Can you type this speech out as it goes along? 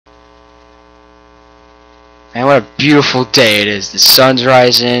Man, what a beautiful day it is. The sun's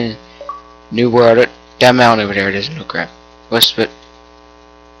rising. New world. That mountain over there, it is. No crap. What's it?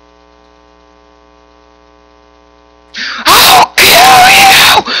 I'll kill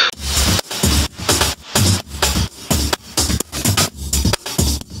you!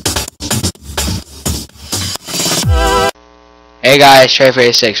 Hey guys,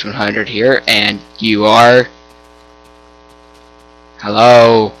 Srry here, and you are...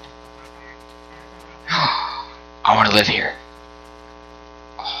 Hello? I want to live here.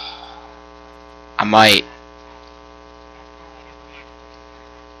 I might.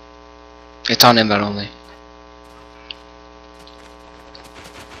 It's on invite only.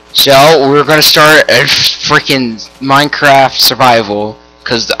 So we're gonna start a freaking Minecraft survival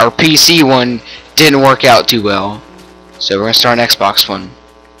because our PC one didn't work out too well. So we're gonna start an Xbox one.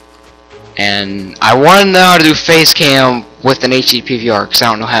 And I want to know how to do face cam with an HD PVR because I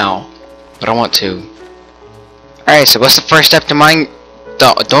don't know how, but I want to. Alright, so what's the first step to mine?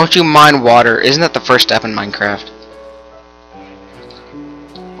 Don't you mine water? Isn't that the first step in Minecraft?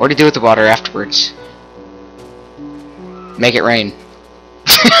 What do you do with the water afterwards? Make it rain.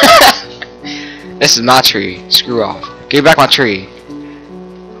 This is my tree. Screw off. Give me back my tree.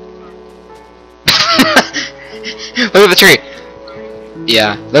 Look at the tree.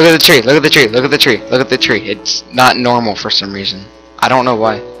 Yeah, look at the tree. Look at the tree. Look at the tree. Look at the tree. It's not normal for some reason. I don't know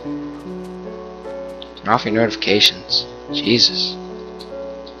why. Turn off your notifications. Jesus.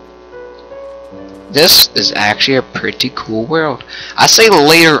 This is actually a pretty cool world. I say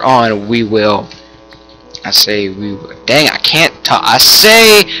later on we will. I say we will. Dang, I can't talk. I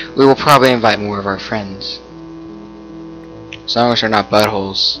say we will probably invite more of our friends. As long as they're not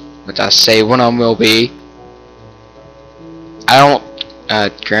buttholes. Which I say one of them will be. I don't,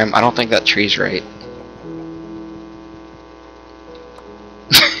 Graham, I don't think that tree's right.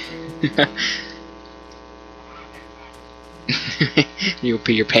 You'll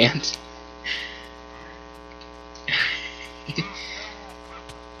pee your pants.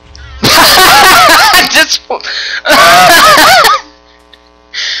 Just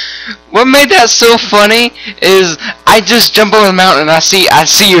what made that so funny is I just jump over the mountain and I see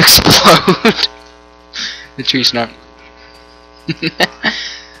you explode. The tree's not.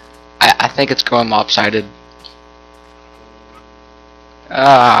 I think it's going lopsided.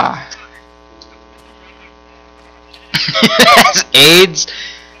 That's AIDS.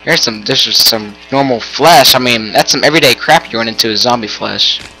 There's just some normal flesh. I mean, that's some everyday crap you run into is zombie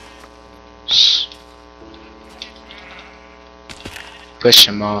flesh. Push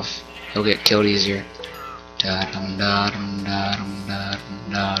him off. He'll get killed easier.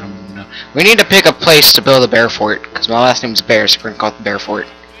 We need to pick a place to build a bear fort, because my last name is Bear, so we're going to call it the Bear Fort.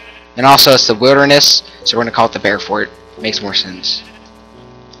 And also it's the wilderness, so we're going to call it the Bear Fort. Makes more sense.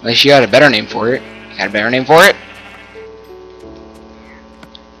 At least you got a better name for it. You got a better name for it?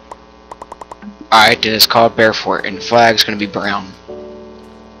 Alright, then it's called Bear Fort, and the flag's going to be brown.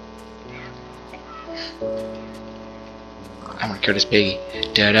 I'm gonna kill this piggy.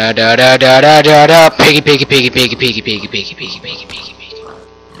 Da da da da da da da da. Piggy, piggy, piggy, piggy, piggy, piggy, piggy, piggy, piggy, piggy, piggy.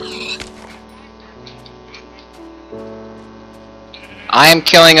 I am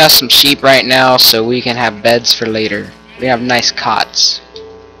killing us some sheep right now so we can have beds for later. We have nice cots.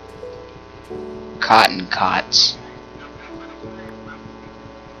 Cotton cots.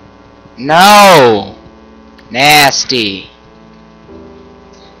 No! Nasty.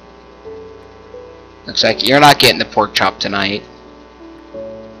 Looks like you're not getting the pork chop tonight.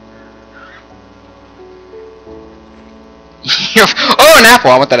 Oh, an apple!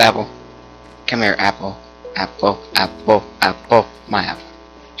 I want that apple. Come here, apple. Apple, apple, apple. My apple.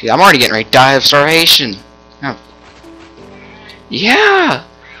 Gee, I'm already getting ready to die of starvation. Oh. Yeah!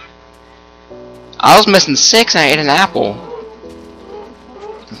 I was missing 6 and I ate an apple.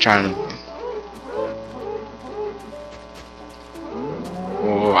 I'm trying to...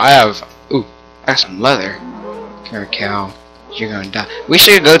 Oh, I have... Ooh. I got some leather. Come here, cow. You're gonna die. We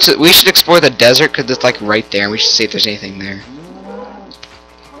should explore the desert because it's like right there and we should see if there's anything there.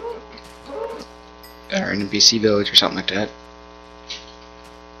 Or an NPC village or something like that.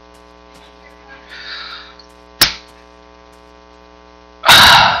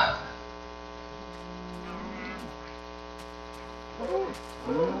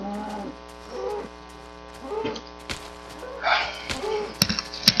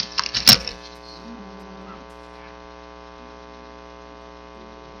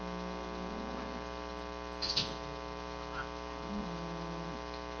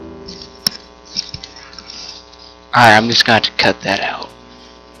 Alright, I'm just going to cut that out.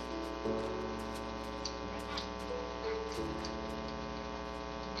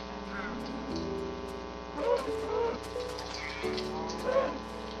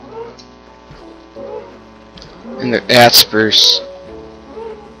 And that's spruce.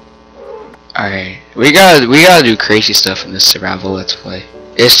 Alright. We gotta do crazy stuff in this survival let's play.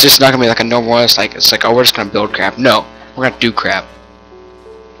 It's just not gonna be like a normal one. It's like oh, we're just gonna build crap. No, we're gonna do crap.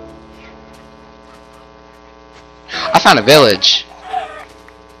 I found a village.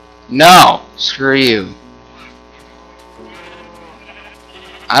 No, screw you.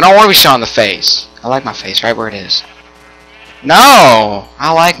 I don't want to be shot in the face. I like my face right where it is. No,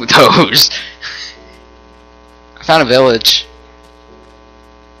 I like those. I found a village.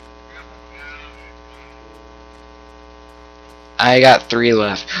 I got 3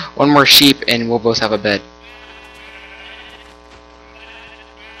 left. 1 more sheep and we'll both have a bed.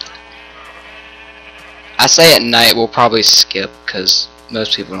 I say at night we'll probably skip because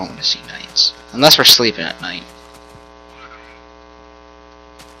most people don't want to see nights. Unless we're sleeping at night.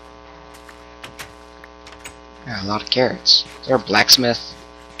 Yeah, a lot of carrots. Is there a blacksmith?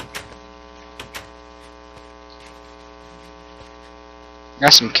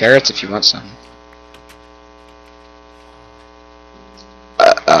 Got some carrots if you want some.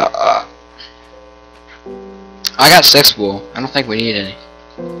 I got 6 wool. I don't think we need any.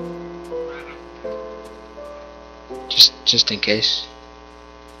 Just in case.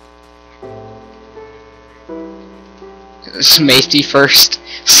 Smafety first.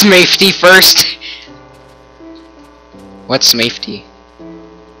 Smafety first. What's smafety?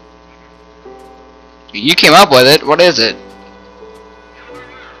 You came up with it. What is it?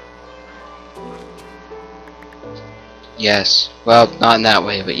 Yes. Well, not in that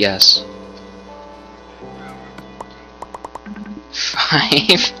way, but yes.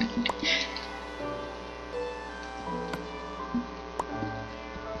 5.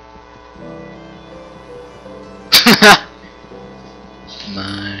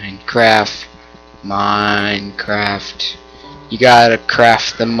 Minecraft. You gotta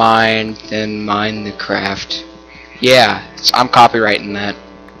craft the mine, then mine the craft. Yeah, I'm copyrighting that.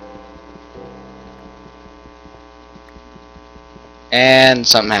 And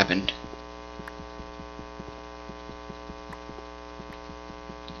something happened.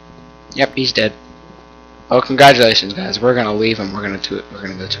 Yep, he's dead. Oh, congratulations, guys. We're gonna leave him. We're gonna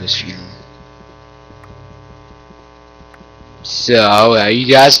go to his funeral. So, how you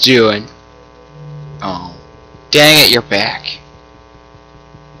guys doing? Oh, dang it, you're back.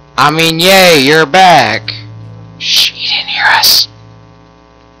 I mean, yay, you're back. Shh, you didn't hear us.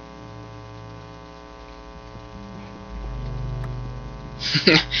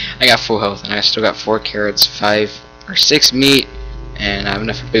 I got full health, and I still got 4 carrots, 5 or 6 meat, and I have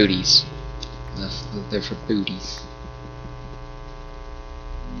enough for booties. Enough there for booties.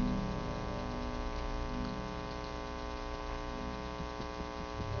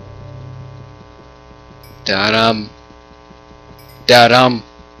 Da-dum. Da-dum.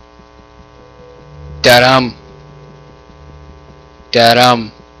 Da-dum.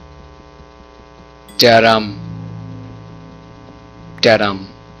 Da-dum. Da-dum. Da-dum.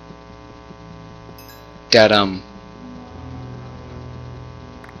 Da-dum.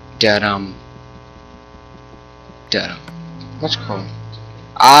 Da-dum. Da-dum. What's cool?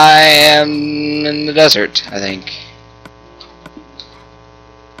 I am in the desert, I think.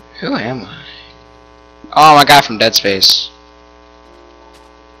 Who am I? Oh, my guy from Dead Space.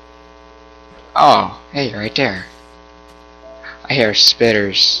 Oh, hey, right there. I hear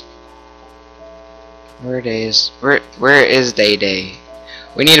spitters. Where is Day Day?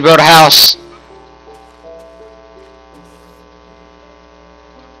 We need to build a house.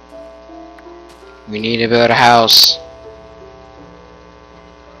 We need to build a house.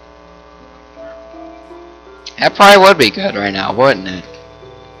 That probably would be good right now, wouldn't it?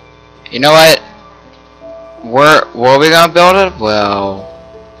 You know what? Where are we gonna build it? Well,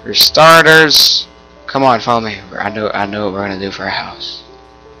 for starters, come on, follow me. I know what we're gonna do for a house.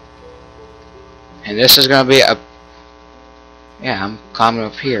 And this is gonna be a. Yeah, I'm climbing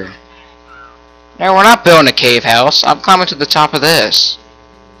up here. No, we're not building a cave house. I'm climbing to the top of this.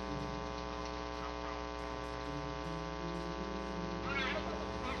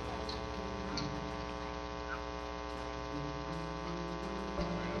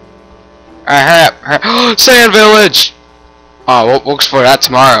 Alright, hurry up. Sand village! Oh, we'll explore that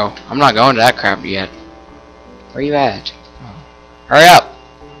tomorrow. I'm not going to that crap yet. Where you at? Oh. Hurry up!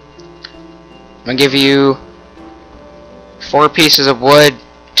 I'm gonna give you 4 pieces of wood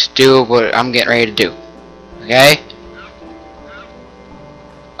to do what I'm getting ready to do. Okay?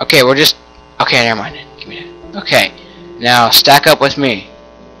 Okay, we're just... Okay, never mind. Give me that. Okay. Now, stack up with me.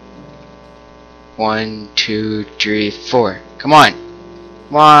 1, 2, 3, 4. Come on.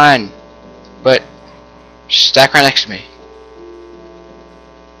 Come on. But stack right next to me.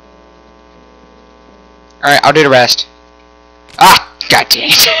 Alright, I'll do the rest. Ah! God dang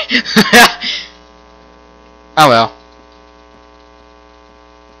it. Oh well.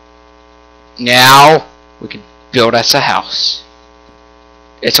 Now, we can build us a house.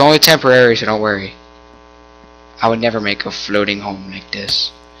 It's only temporary, so don't worry. I would never make a floating home like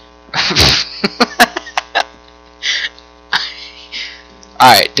this.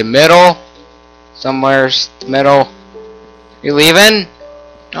 Alright, the middle. Somewhere's the middle. You leaving?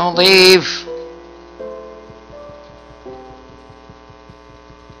 Don't leave.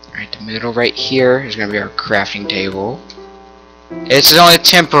 Alright, the middle right here is gonna be our crafting table. It's only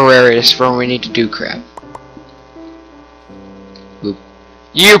temporary, it's for when we need to do crap. Boop.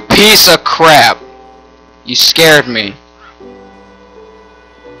 You piece of crap! You scared me.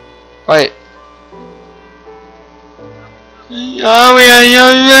 Wait. Oh,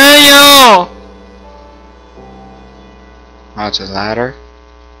 it's a ladder.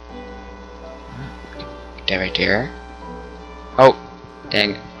 Get right there. Oh,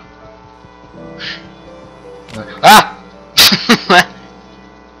 dang it. Ah!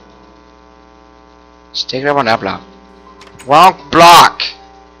 Just take it up on that block. Wrong block!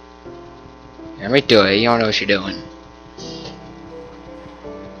 Let me do it. You don't know what you're doing.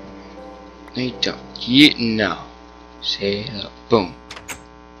 No, you don't. No. See? Look. Boom.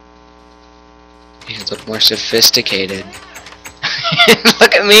 You look more sophisticated.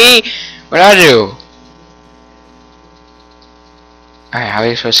 Look at me! What do I do? Alright, how are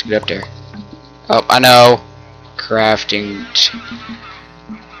you supposed to get up there? Oh, I know. Crafting.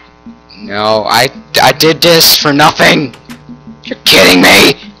 No, I did this for nothing! You're kidding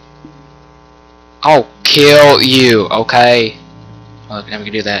me! I'll kill you, okay? Oh, now we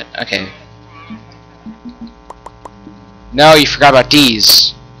can do that. Okay. No, you forgot about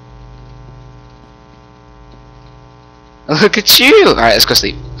these. Look at you! Alright, let's go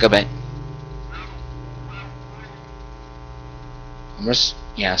sleep. Go bed.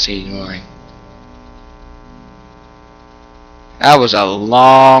 Yeah, see you in the morning. That was a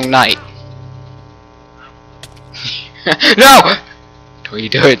long night. No! Don't you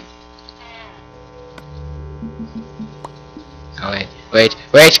do it. Oh, wait,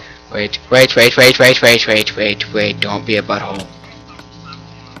 don't be a butthole.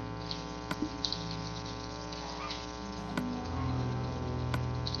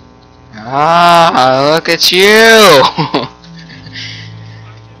 Ah, look at you!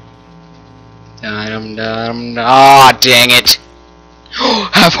 Ah, dang it!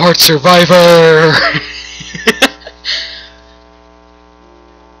 Half-heart survivor!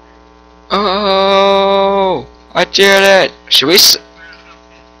 Oh, I did it! Should we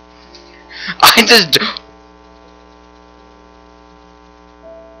I just...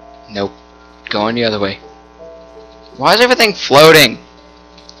 Nope. Going the other way. Why is everything floating?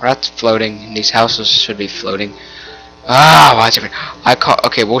 Well, that's floating. These houses should be floating. Ah, why is everything...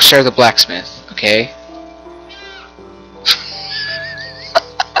 Okay, we'll share the blacksmith, okay?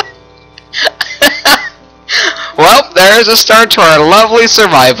 Well, there's a start to our lovely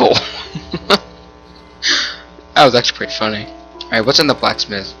survival. That was actually pretty funny. Alright, what's in the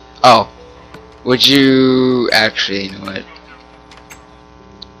blacksmith? Oh. Would you... Actually, you know what?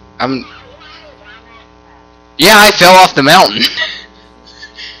 Yeah, I fell off the mountain.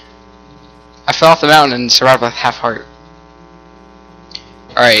 I fell off the mountain and survived with half heart.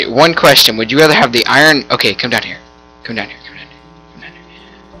 Alright, one question. Would you rather have the iron... Okay, come down here. Come down here, come down here. Come down here.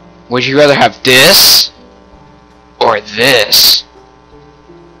 Would you rather have this... or this?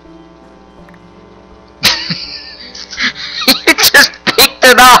 You just picked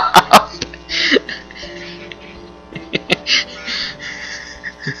it up!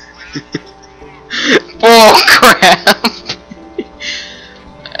 Bull crap!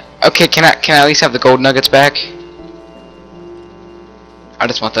 Okay, can I at least have the gold nuggets back? I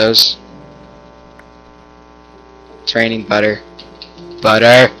just want those. It's raining butter.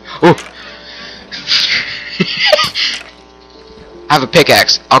 Butter! Ooh! I have a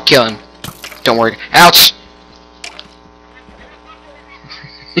pickaxe. I'll kill him. Don't worry. Ouch!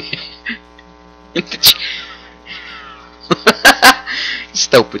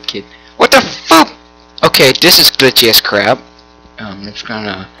 Stupid kid. What the fuck? Okay, this is glitchy as crap. I'm just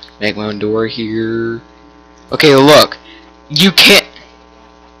gonna make my own door here. Okay, look. You can't...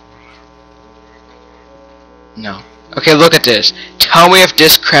 No. Okay, look at this. Tell me if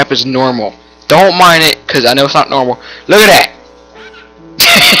this crap is normal. Don't mind it, because I know it's not normal. Look at that!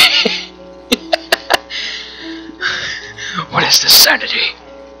 What is this sanity?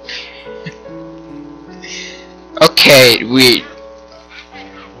 Okay, we...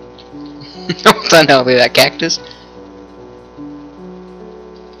 What the hell is that cactus?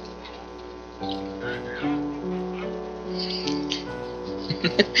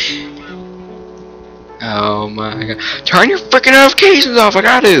 Turn your freaking notifications off. I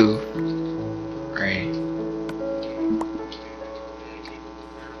got to. Right.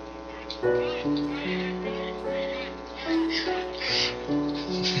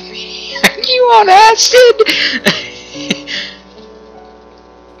 You on acid?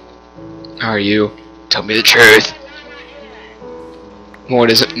 How are you? Tell me the truth.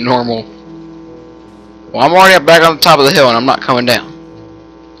 What is it? Normal. Well, I'm already back on the top of the hill and I'm not coming down.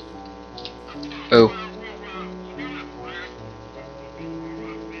 Oh.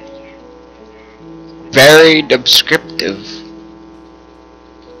 Very descriptive.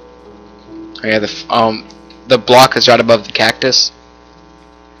 Oh yeah, the block is right above the cactus.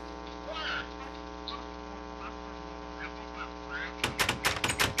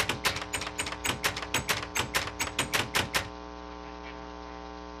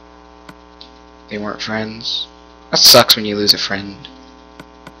 They weren't friends. That sucks when you lose a friend.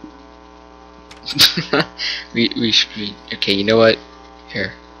 Okay, you know what?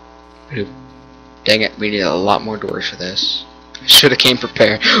 Here. Dang it, we need a lot more doors for this. I should have came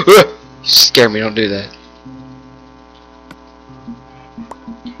prepared. You scare me, don't do that.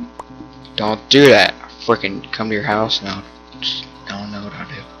 Don't do that. I'll freaking come to your house and I don't know what I'll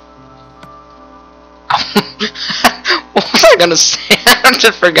do. What was I gonna say? I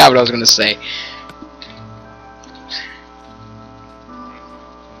just forgot what I was gonna say.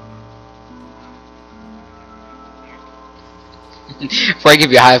 Before I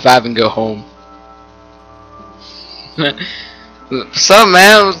give you a high five and go home. What's up,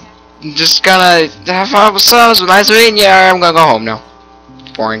 man? Just gonna have fun with subs. It was nice meeting you. I'm gonna go home now.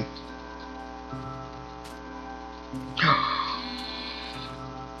 It's boring.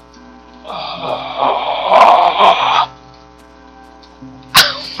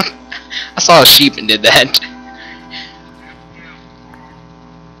 I saw a sheep and did that.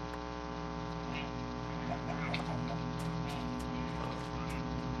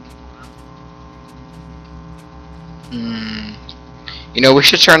 You know, we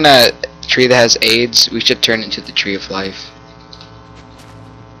should turn that tree that has AIDS, we should turn it into the tree of life.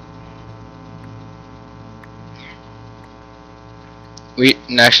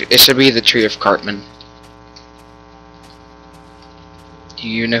 Actually, it should be the tree of Cartman. Do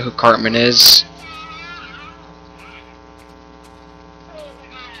you know who Cartman is?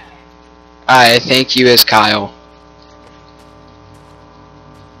 I think you is Kyle.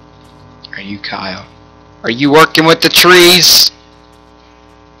 Are you Kyle? Are you working with the trees?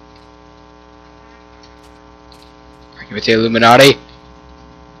 Are you with the Illuminati? You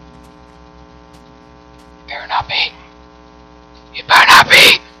better not be. You better not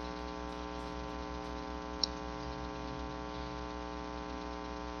be.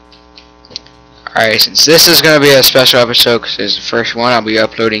 Alright, since this is going to be a special episode because it's the first one, I'll be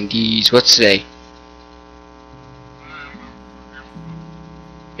uploading these. What's today?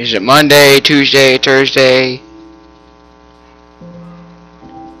 Is it Monday, Tuesday, Thursday?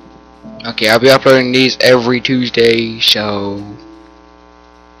 Okay, I'll be uploading these every Tuesday, so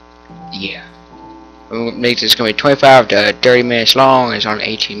yeah. We'll make this gonna be 25 to 30 minutes long. It's on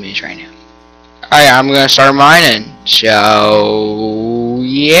 18 minutes right now. Alright, I'm gonna start mining. So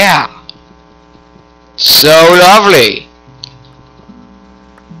yeah. So lovely.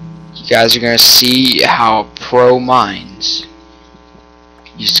 You guys are gonna see how pro mines.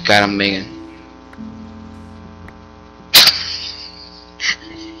 You just got him making.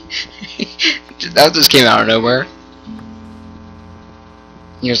 That just came out of nowhere.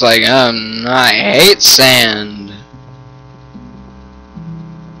 He was like, I hate sand.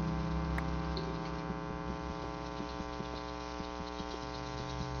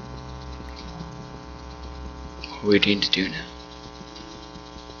 What do we need to do now?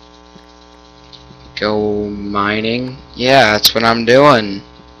 Go mining? Yeah, that's what I'm doing.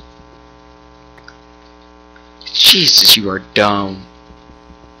 Jesus, you are dumb.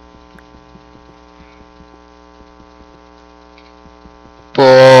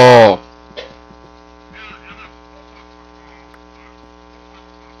 Bull.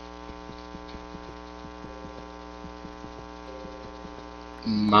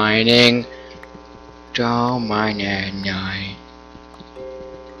 Mining. Don't mine at night.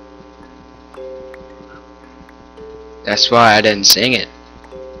 That's why I didn't sing it.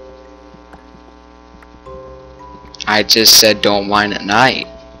 I just said don't whine at night.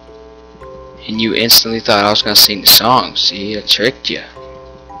 And you instantly thought I was gonna sing the song. See, I tricked you.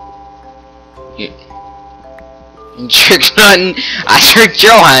 You tricked nothing. I tricked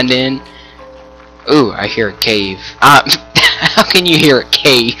your hand in. Ooh, I hear a cave. How can you hear a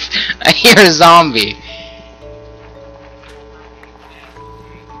cave? I hear a zombie.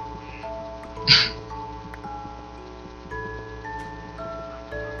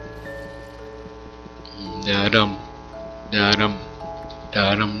 Da-dum. Da-dum.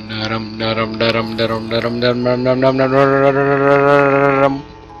 Da-dum, da-dum, da-dum, da-dum, da-dum, da-dum, da-dum, da-dum, da-dum.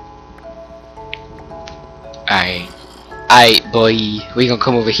 Aight, boy. We gonna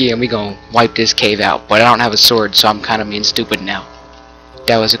come over here and we gonna wipe this cave out. But I don't have a sword, so I'm kinda being stupid now.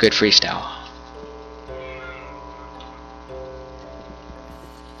 That was a good freestyle.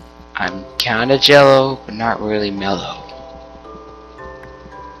 I'm kinda jello, but not really mellow.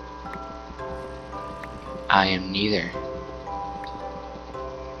 I am neither.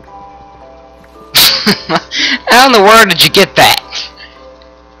 How in the world did you get that?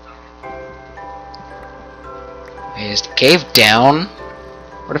 Is the cave down?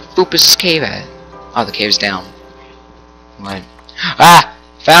 Where the foop is this cave at? Oh, the cave's down. What? Ah!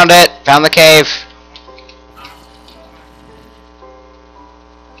 Found it! Found the cave!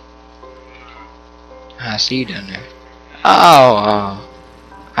 I see you down there. Oh,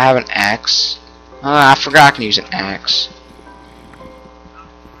 I have an axe. Oh, I forgot I can use an axe.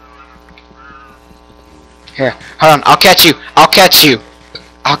 Here, hold on, I'll catch you! I'll catch you!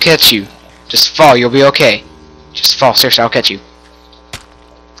 I'll catch you. Just fall, you'll be okay. Just fall, seriously, I'll catch you.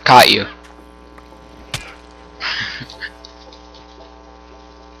 Caught you.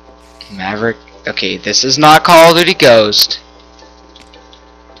 Maverick. Okay, this is not Call of Duty Ghost.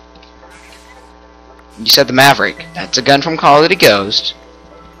 You said the Maverick. That's a gun from Call of Duty Ghost.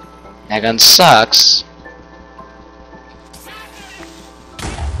 That gun sucks.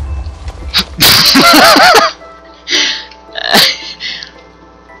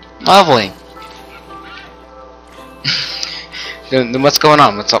 Lovely. Then what's going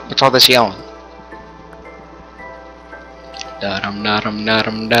on? What's all this yelling? Da-dum da-dum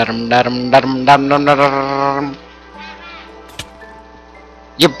da-dum da-dum da-dum da-dum da-dum da-dum da-dum.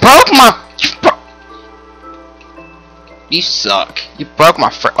 You broke my... You suck. You broke my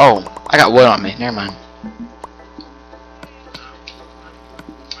oh, I got wood on me. Never mind.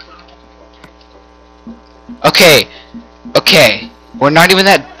 Okay. Okay. We're not even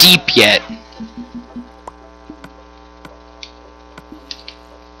that deep yet.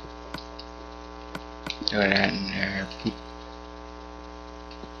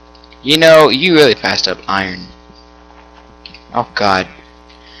 You know, you really passed up iron. Oh god.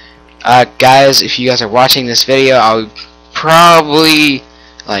 Guys, if you guys are watching this video, I'll probably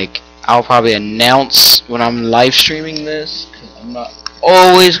announce when I'm live streaming this, because I'm not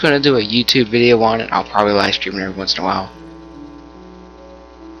always gonna do a YouTube video on it. I'll probably live stream it every once in a while.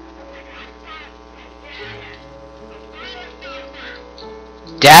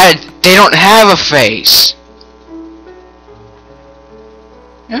 Dad, they don't have a face.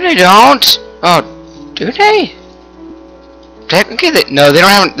 No, they don't. Oh, do they? Technically, no, they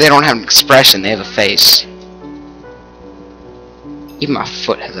don't have an expression. They have a face. Even my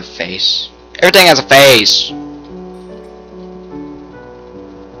foot has a face. Everything has a face.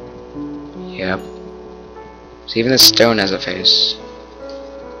 Yep. So even the stone has a face.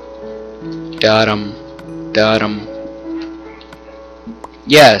 Da-dum. Da-dum.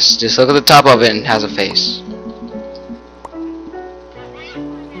 Yes, just look at the top of it and it has a face.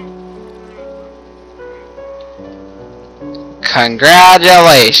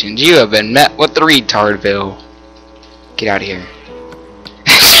 Congratulations, you have been met with the retardville. Get out of here.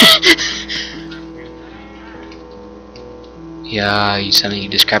 Yeah, you suddenly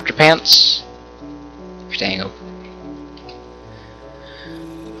just crapped your pants? You're staying open.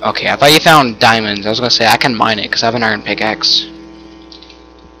 Okay, I thought you found diamonds. I was gonna say I can mine it because I have an iron pickaxe.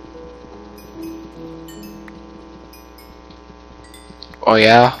 Oh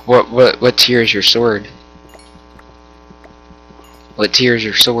yeah? What tier is your sword? What tier is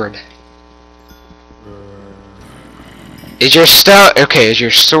your sword? Is your stone okay, is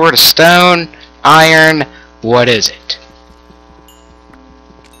your sword a stone, iron, what is it?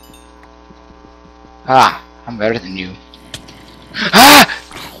 Ah, I'm better than you. Ah!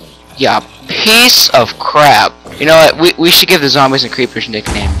 Yeah, piece of crap. You know what, we should give the zombies and creepers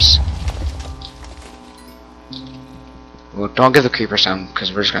nicknames. Well, don't give the creepers some,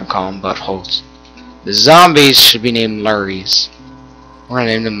 because we're just gonna call them buttholes. The zombies should be named Lurries. We're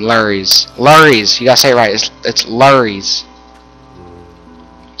gonna name them Lurries. Lurries! You gotta say it right. It's Lurries.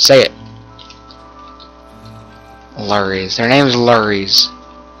 Say it. Lurries. Their name is Lurries.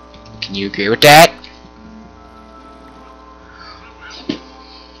 Can you agree with that?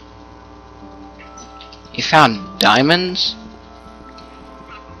 You found diamonds?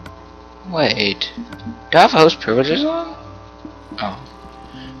 Wait. Do I have host privileges on? Oh.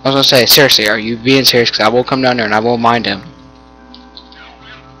 I was gonna say, seriously, are you being serious? Because I will come down there and I will mind him.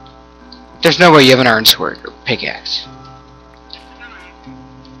 There's no way you have an iron sword or pickaxe.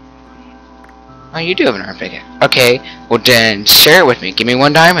 Oh, you do have an iron pickaxe. Okay, well then share it with me. Give me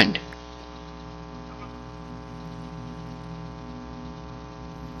 1 diamond.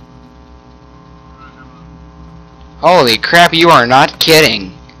 Holy crap, you are not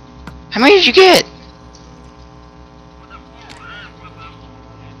kidding. How many did you get?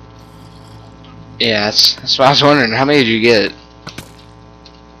 Yeah, that's what I was wondering. How many did you get?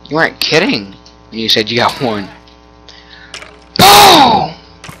 You weren't kidding when you said you got 1. Boom!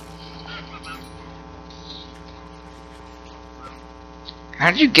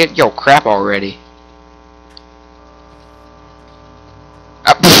 How did you get your crap already?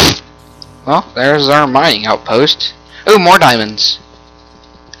 Well, there's our mining outpost. Ooh, more diamonds.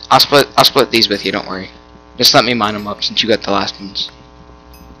 I'll split these with you. Don't worry. Just let me mine them up since you got the last ones.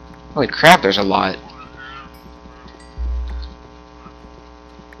 Holy crap, there's a lot.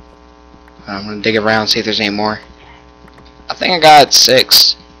 I'm gonna dig around see if there's any more. I think I got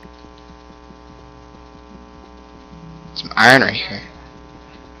 6. Some iron right here.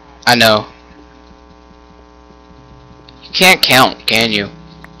 I know. You can't count, can you?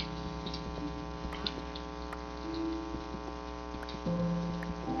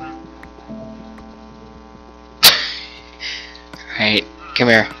 Alright, come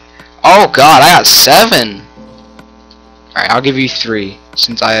here. Oh god, I got 7! Alright, I'll give you 3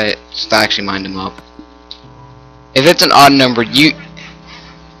 since I actually mined them up. If it's an odd number, you...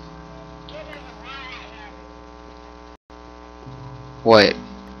 What?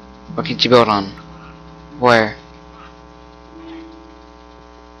 What can you build on? Where?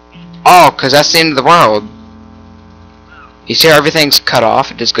 Oh, cause that's the end of the world. You see how everything's cut off?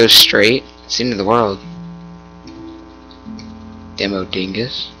 It just goes straight. It's the end of the world. Demo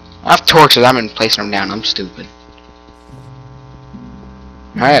dingus. I have torches. I'm placing them down. I'm stupid.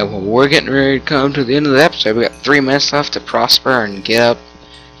 Alright, well, we're getting ready to come to the end of the episode. We got 3 minutes left to prosper and get up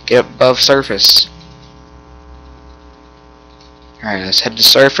above surface. Alright, let's head to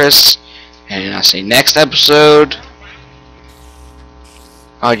surface. And I say next episode.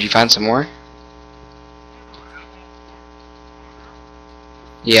 Oh, did you find some more?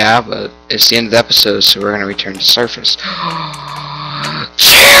 Yeah, but it's the end of the episode, so we're gonna return to surface.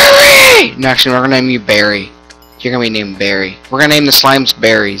 Srry! No, actually, we're gonna name you Barry. You're gonna be named Barry. We're gonna name the slimes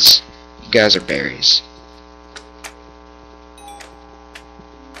Berries. You guys are berries.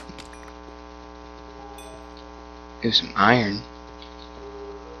 Do some iron.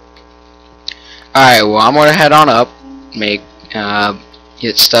 Alright, well, I'm gonna head on up,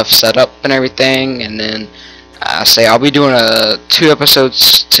 get stuff set up and everything, and then say I'll be doing 2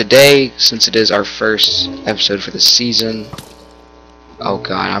 episodes today since it is our first episode for the season. Oh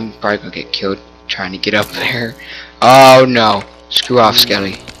god, I'm probably gonna get killed trying to get up there. Oh no, screw off,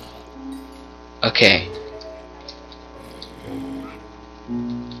 Skelly. Okay.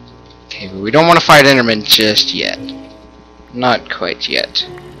 Okay, but we don't want to fight Enderman just yet. Not quite yet.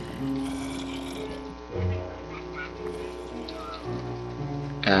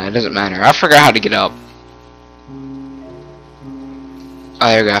 It doesn't matter. I forgot how to get up. Oh,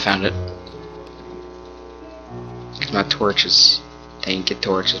 there we go. I found it. Get my torches. Thank you,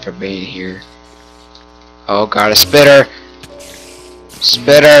 torches, for being here. Oh god, a spitter!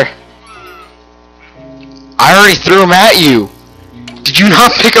 Spitter! I already threw him at you! Did you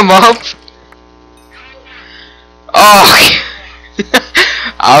not pick him up? Oh!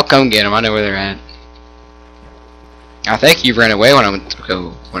 I'll come get him. I know where they're at. I think you ran away when I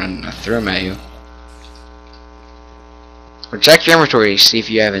threw him at you. Or check your inventory, see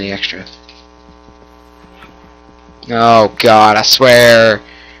if you have any extra. Oh god, I swear.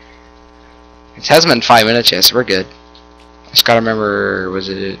 It hasn't been 5 minutes yet, so we're good. I just gotta remember, it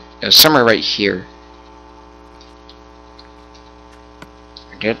was somewhere right here.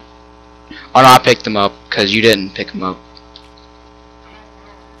 We're good. Oh no, I picked them up, because you didn't pick them up.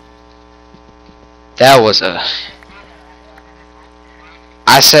 That was a...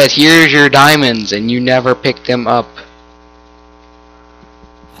 I said, here's your diamonds, and you never picked them up.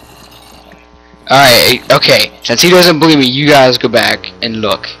 Alright, okay. Since he doesn't believe me, you guys go back and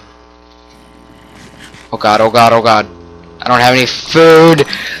look. Oh god, oh god, oh god. I don't have any food.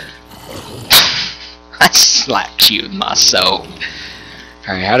 I slapped you in my soul.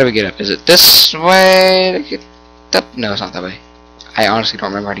 Alright, how do we get up? Is it this way to get up? No, it's not that way. I honestly don't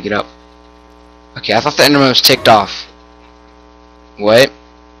remember how to get up. Okay, I thought the enderman was ticked off. What?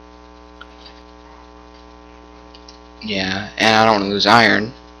 Yeah, and I don't want to lose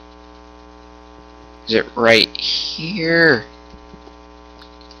iron. Is it right here?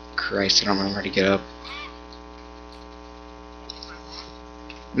 Christ, I don't remember how to get up.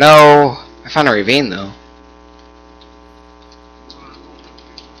 No, I found a ravine though.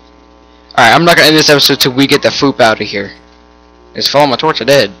 Alright, I'm not gonna end this episode till we get the foop out of here. Just follow my torch, I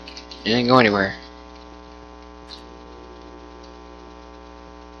did. It didn't go anywhere.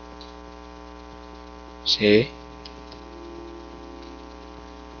 See?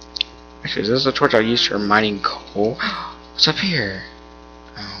 Actually, is this the torch I used for mining coal? What's up here?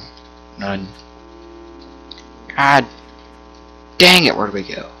 Oh, none. God dang it, where do we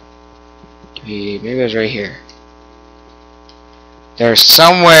go? Maybe it was right here. There's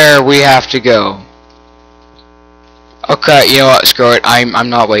somewhere we have to go. Okay, you know what, screw it, I'm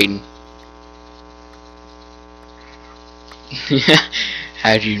not waiting.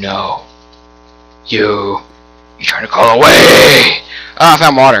 How'd you know? You trying to call away? Oh, I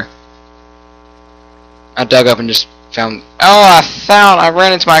found water. I dug up and just found. Oh, I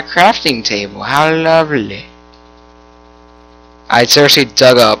ran into my crafting table. How lovely. I seriously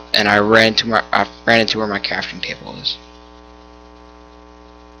dug up and I ran into where my crafting table is.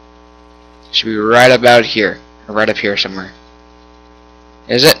 Should be right about here, or right up here somewhere.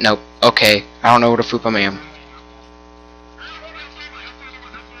 Is it? Nope. Okay, I don't know where the foop I am.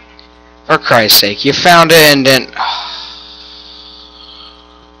 For Christ's sake, you found it and then.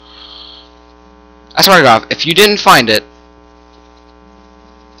 I swear to God, if you didn't find it,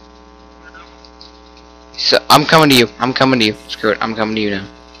 so I'm coming to you. I'm coming to you. Screw it. I'm coming to you now.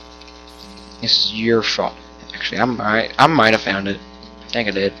 This is your fault. Actually, I might have found it. I think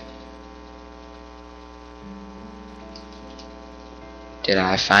I did. Did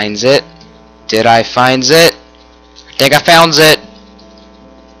I find it? Did I find it? I think I found it.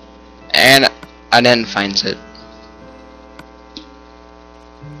 And I didn't find it.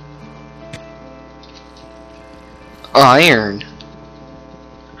 Iron.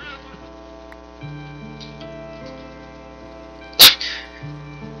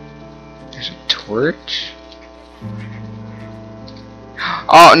 There's a torch.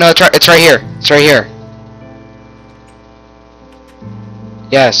 Oh no, it's right here. It's right here.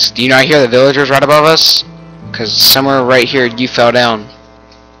 Yes. Do you not hear the villagers right above us? Because somewhere right here you fell down.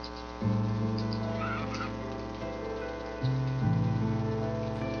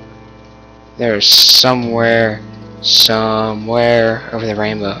 There's somewhere over the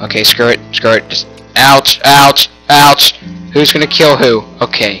rainbow. Okay, screw it, just ouch, ouch, ouch. Who's gonna kill who?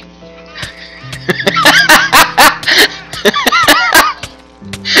 Okay.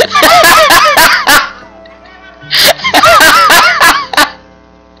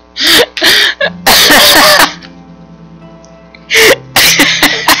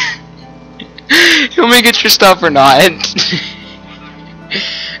 You want me to get your stuff or not?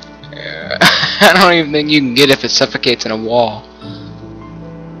 I don't even think you can get it if it suffocates in a wall.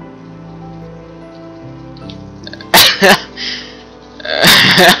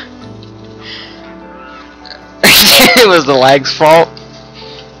 It was the lag's fault.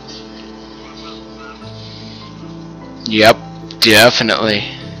 Yep, definitely.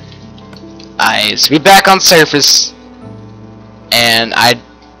 So we back on surface, and I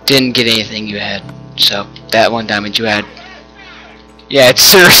didn't get anything you had. So that one diamond you had. Yeah, it's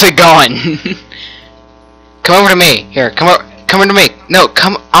seriously gone. Come over to me. Here, come over to me. No,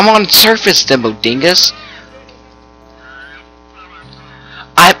 come. I'm on surface, Dimbo Dingus.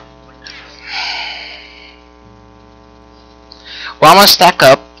 Well, I'm gonna stack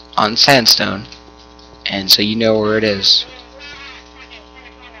up on sandstone, and so you know where it is.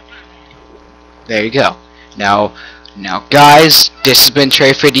 There you go. Now, guys, this has been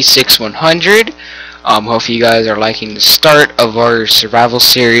Srry 100. Hope you guys are liking the start of our survival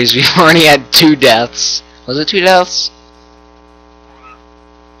series. We've already had 2 deaths. Was it 2 deaths?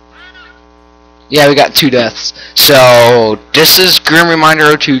 Yeah, we got 2 deaths. So this is Grim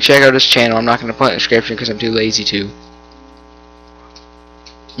Reminder 02. Check out his channel. I'm not gonna put it in the description because I'm too lazy to.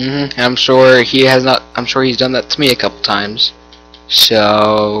 I'm sure he has not. I'm sure he's done that to me a couple times.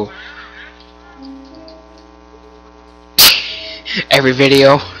 So every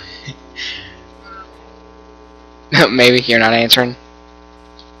video. Maybe you're not answering.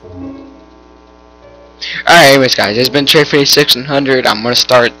 Alright, anyways guys, it's been Srry 100. I'm gonna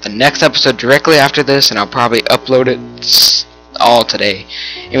start the next episode directly after this, and I'll probably upload it all today.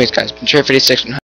 Anyways guys, it's been Srry 100.